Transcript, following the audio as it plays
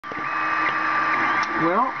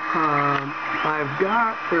Well, I've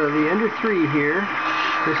got the Ender 3 here.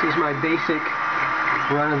 This is my basic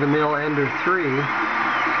run-of-the-mill Ender 3.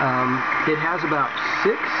 It has about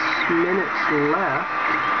 6 minutes left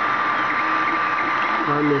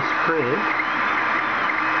on this print,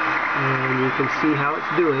 and you can see how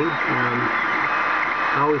it's doing.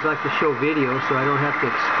 I always like to show video so I don't have to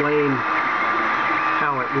explain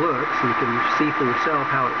how it looks. You can see for yourself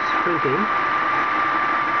how it's printing.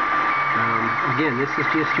 Again, this is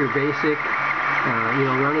just your basic,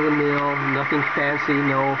 run-of-the-mill, nothing fancy,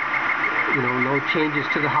 no changes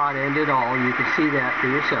to the hot end at all. You can see that for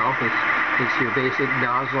yourself. It's your basic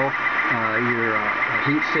nozzle, your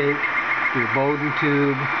heat sink, your Bowden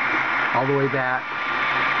tube, all the way back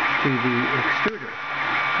to the extruder.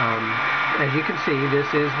 As you can see, this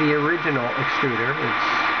is the original extruder. It's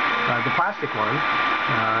the plastic one.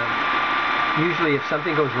 Usually if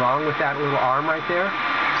something goes wrong with that little arm right there,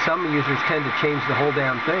 some users tend to change the whole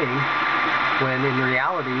damn thing, when in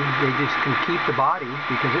reality they just can keep the body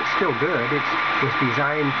because it's still good. It was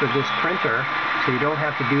designed for this printer, so you don't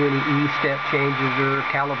have to do any E-step changes or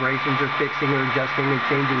calibrations or fixing or adjusting or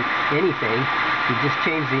changing anything. You just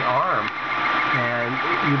change the arm, and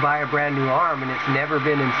you buy a brand new arm and it's never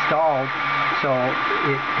been installed, so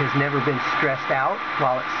it has never been stressed out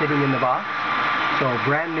while it's sitting in the box. So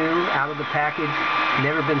brand new, out of the package,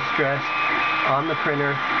 never been stressed on the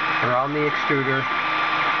printer or on the extruder,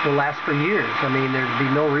 will last for years. I mean, there'd be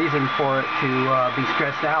no reason for it to be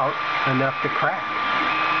stressed out enough to crack.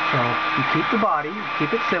 So you keep the body,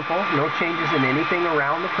 keep it simple, no changes in anything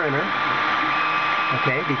around the printer,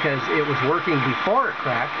 okay, because it was working before it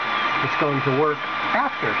cracked. It's going to work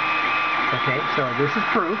after. Okay, so this is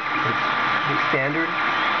proof. It's the standard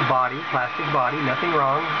body, plastic body, nothing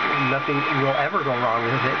wrong, nothing will ever go wrong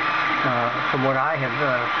with it, from what I have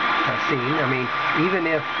seen. I mean, even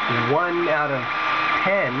if 1 out of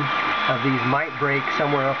 10 of these might break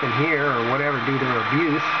somewhere up in here or whatever due to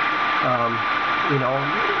abuse,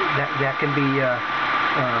 that can be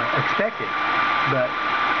expected. But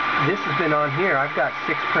this has been on here. I've got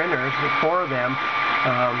 6 printers. 4 of them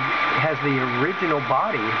has the original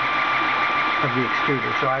body of the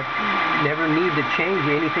extruder, so I never need to change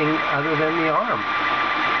anything other than the arm.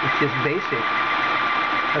 It's just basic.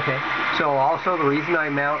 Okay, so also the reason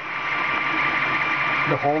I mount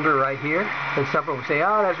the holder right here, and some people say,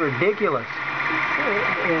 oh, that's ridiculous,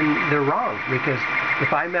 and they're wrong, because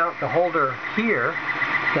if I mount the holder here,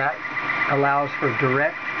 that allows for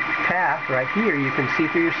direct path right here. You can see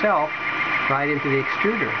for yourself right into the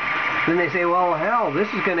extruder. Then they say, well, hell, this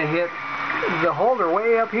is going to hit the holder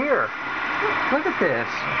way up here. Look at this.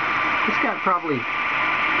 It's got probably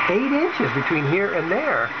 8 inches between here and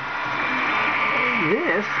there.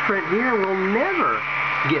 This print here will never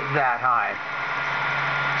get that high.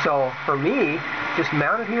 So for me, just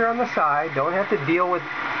mount it here on the side. Don't have to deal with,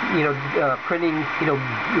 printing,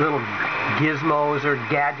 little gizmos or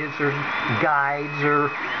gadgets or guides or,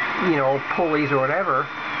 pulleys or whatever,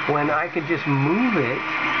 when I can just move it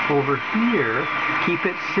over here, keep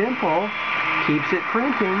it simple, keeps it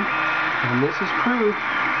printing. And this is proof.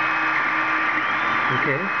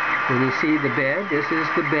 Okay, when you see the bed, this is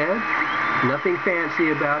the bed. Nothing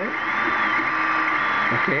fancy about it.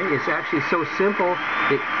 Okay, it's actually so simple,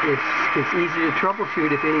 it's easy to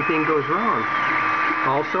troubleshoot if anything goes wrong.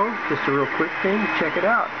 Also, just a real quick thing, check it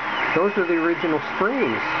out. Those are the original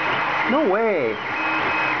springs. No way.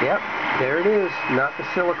 Yep, there it is. Not the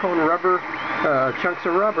silicone rubber, chunks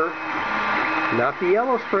of rubber. Not the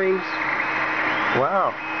yellow springs.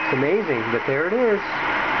 Wow. Amazing, but there it is.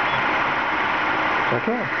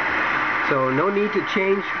 Okay, so no need to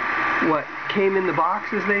change what came in the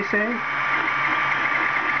box, as they say.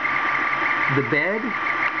 The bed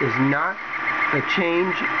is not a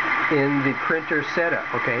change in the printer setup,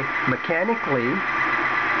 okay? Mechanically,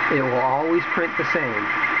 it will always print the same.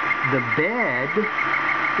 The bed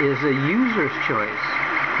is a user's choice.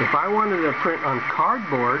 If I wanted to print on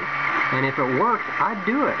cardboard, and if it worked, I'd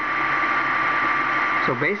do it.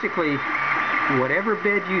 So basically, whatever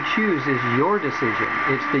bed you choose is your decision.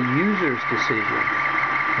 It's the user's decision.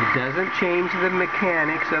 It doesn't change the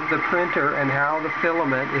mechanics of the printer and how the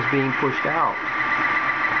filament is being pushed out.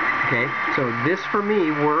 Okay, so this for me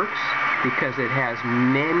works because it has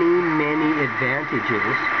many, many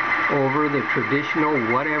advantages over the traditional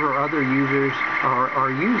whatever other users are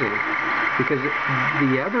using. Because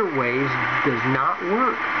the other ways does not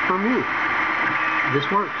work for me. This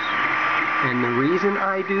works. And the reason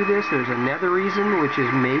I do this, there's another reason which is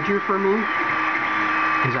major for me,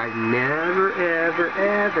 is I've never, ever,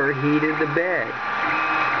 ever heated the bed.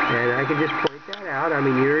 And I can just point that out. I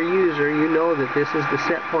mean, you're a user, you know that this is the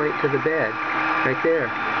set point to the bed. right there.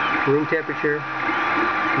 Room temperature.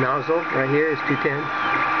 Nozzle right here is 210.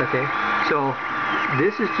 Okay, so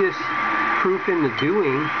this is just proof in the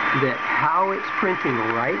doing that how it's printing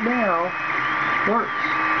right now works.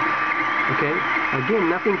 Okay, again,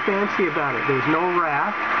 nothing fancy about it. There's no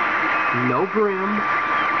wrap, no brim,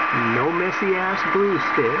 no messy ass glue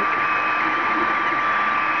stick.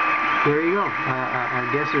 There you go. I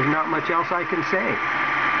guess there's not much else I can say.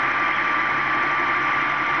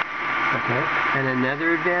 Okay, and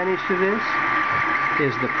another advantage to this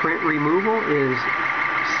is the print removal is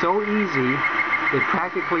so easy, it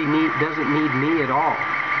practically doesn't need me at all.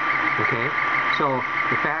 Okay, so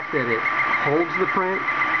the fact that it holds the print,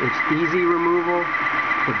 it's easy removal,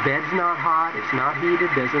 the bed's not hot, it's not heated,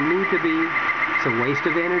 doesn't need to be, it's a waste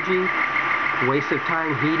of energy, waste of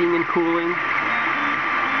time heating and cooling,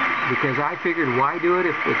 because I figured why do it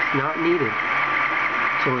if it's not needed.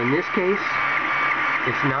 So in this case,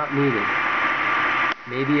 it's not needed.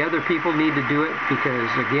 Maybe other people need to do it because,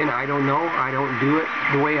 again, I don't know. I don't do it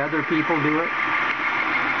the way other people do it.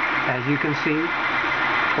 As you can see,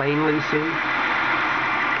 plainly see.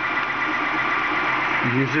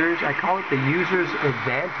 Users, I call it the user's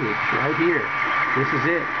advantage right here. This is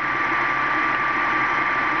it.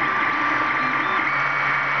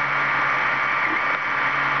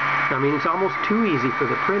 I mean, it's almost too easy for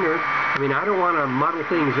the printer. I mean, I don't want to muddle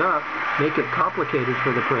things up, make it complicated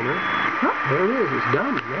for the printer. Oh, there it is. It's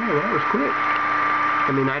done. Yeah, that was quick.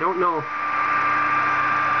 I mean, I don't know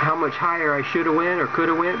how much higher I should have went or could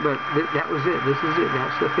have went, but that was it. This is it.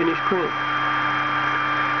 That's the finished print.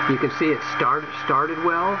 You can see it started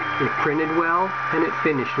well, it printed well, and it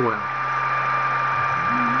finished well.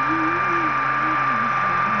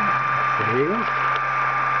 There you go.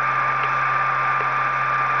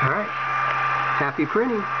 All right. Happy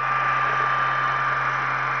printing.